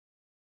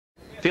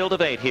Field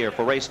of 8 here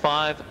for race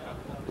 5.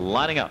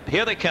 Lining up.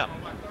 Here they come.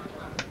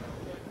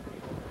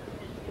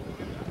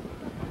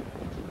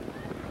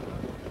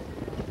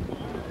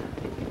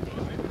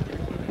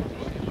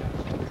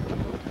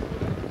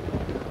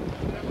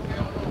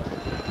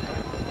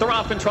 They're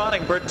off and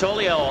trotting.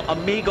 Bertolio.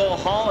 Amigo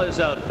Hall is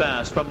out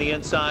fast from the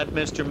inside.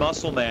 Mr.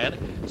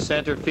 Muscleman.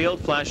 Center field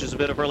flashes a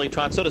bit of early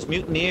trot. So does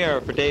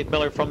Mutineer for Dave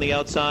Miller from the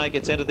outside.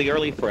 Gets into the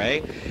early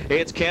fray.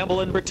 It's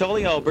Campbell and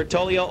Bertolio.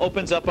 Bertolio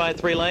opens up by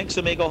 3 lengths.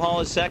 Amigo Hall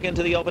is second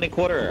to the opening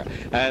quarter.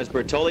 As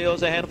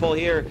Bertolio's a handful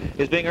here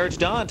is being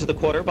urged on to the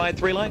quarter by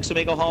 3 lengths.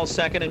 Amigo Hall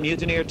second and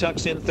Mutineer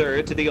tucks in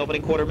third to the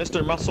opening quarter.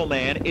 Mr.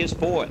 Muscleman is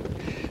fourth.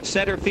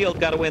 Center field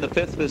got away in the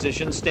 5th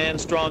position. Stand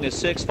Strong is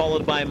 6th,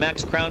 followed by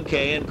Max Crown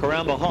K and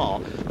Caramba Hall.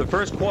 The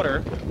first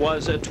quarter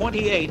was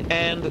 28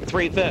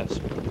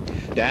 3/5.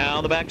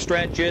 Down the back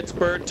stretch, it's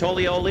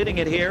Bertolio leading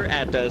it here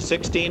at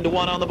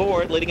 16-1 on the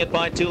board, leading it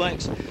by 2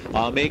 lengths.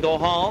 Amigo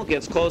Hall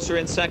gets closer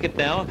in second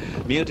now.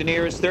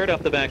 Mutineer is third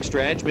up the back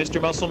stretch.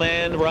 Mr.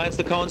 Muscleman rides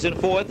the cones in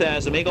fourth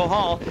as Amigo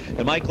Hall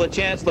and Mike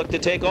Lachance look to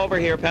take over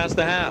here past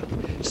the half.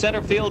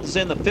 Center field is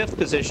in the 5th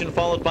position,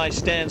 followed by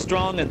Stand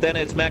Strong, and then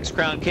it's Max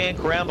Crown K and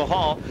Caramba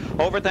Hall.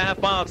 Over at the half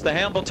box, the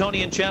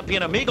Hambletonian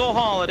champion Amigo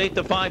Hall at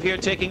 8-5 here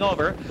taking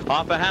over.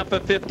 Off a half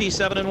of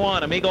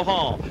 57-1, Amigo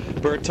Hall.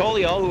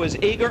 Bertolio, who is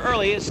eager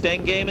early, is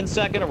staying game in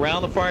second.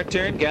 Around the far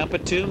turn, gap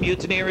at 2.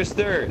 Mutineer is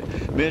third.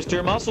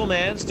 Mr.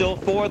 Muscleman still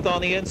fourth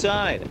on the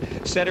inside.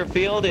 Center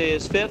field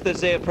is 5th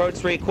as they approach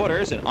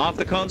 3/4, and off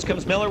the cones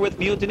comes Miller with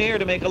Mutineer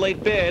to make a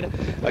late bid.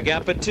 A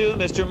gap at 2.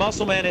 Mr.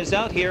 Muscleman is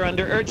out here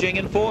under urging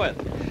in 4th.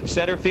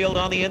 Center field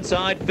on the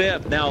inside,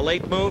 5th. Now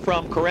late move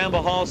from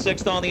Caramba Hall,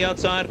 6th on the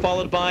outside,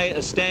 followed by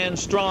Stand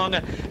Strong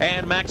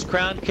and Max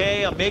Crown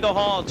K. Amigo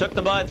Hall took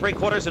them by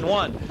 3/4 and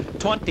 1.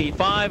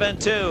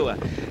 25-2.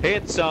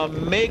 It's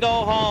Amigo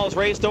Hall's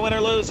race to win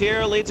or lose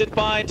here. Leads it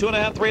by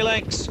 2.5, 3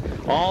 lengths.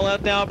 All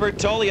out now,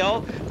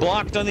 Bertolio.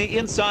 Blocked on the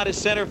inside of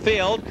center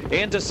field.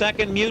 Into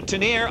second,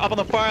 Mutineer. Up on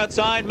the far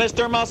outside,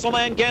 Mr.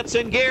 Muscleman gets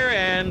in gear,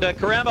 and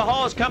Caramba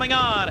Hall is coming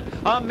on.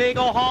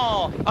 Amigo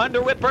Hall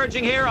under whip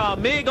urging here.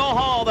 Amigo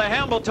Hall, the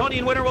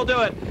Hambletonian winner, will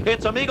do it.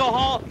 It's Amigo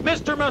Hall.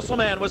 Mr.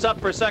 Muscleman was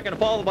up for second,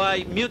 followed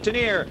by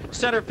Mutineer,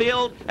 center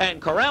field,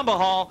 and Caramba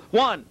Hall,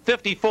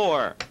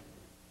 1:54.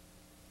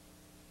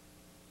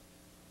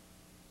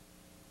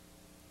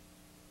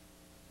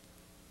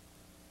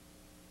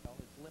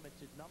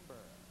 Limited number.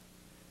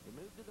 We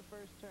move to the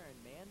first turn.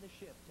 Man the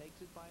Ship takes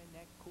it by a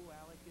neck. Cool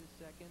Alec is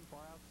second.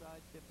 Far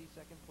outside,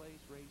 52nd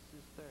place. Race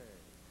is third.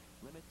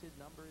 Limited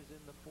number is in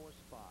the 4th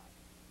spot.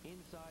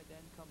 Inside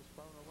then comes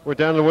Phone 11. We're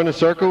down the winner's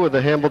circle with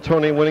the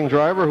Hambletonian winning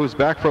driver who's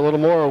back for a little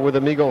more with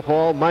Amigo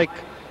Hall. Mike,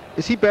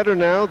 is he better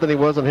now than he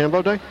was on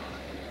Hambo Day?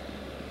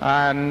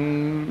 I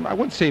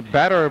wouldn't say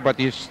better, but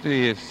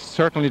he's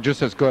certainly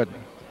just as good.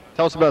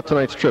 Tell us about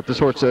tonight's trip. This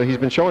horse, he's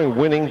been showing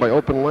winning by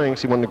open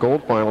lengths. He won the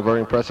gold final very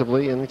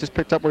impressively, and he just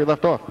picked up where he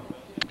left off.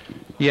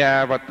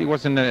 Yeah, but he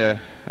wasn't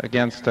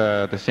against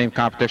the same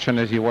competition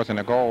as he was in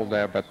the gold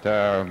there. But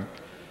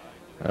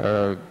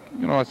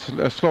you know, it's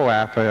a slow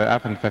half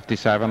in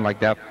 57 like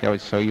that. You know,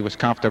 so he was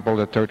comfortable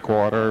the 3rd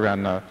quarter,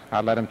 and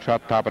I let him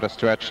trot top of the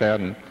stretch there,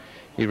 and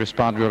he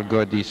responded real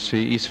good.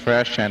 He's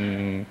fresh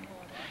and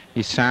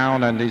he's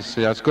sound, and he's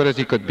as good as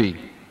he could be.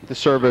 This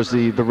served as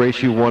the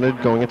race you wanted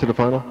going into the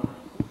final?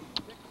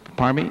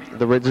 Pardon me?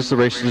 This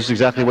is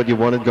exactly what you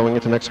wanted going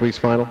into next week's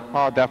final?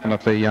 Oh,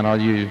 definitely. You know,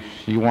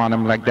 you want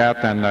him like that,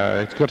 and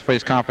it's good for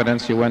his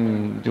confidence. You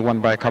won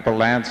by a couple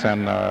lengths,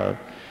 and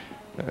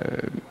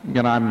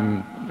you know,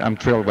 I'm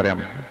thrilled with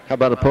him. How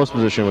about a post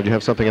position? Would you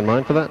have something in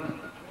mind for that?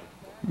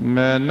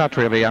 Not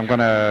really. I'm going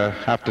to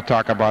have to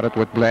talk about it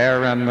with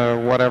Blair,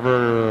 and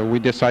whatever we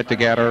decide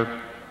together.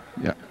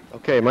 Yeah.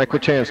 Okay, Mike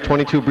Lachance,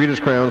 22 Breeders'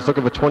 Crowns,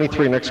 looking for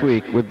 23 next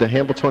week with the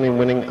Hambletonian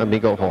winning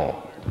Amigo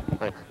Hall.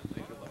 Thanks.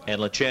 And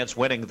Lachance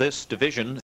winning this division.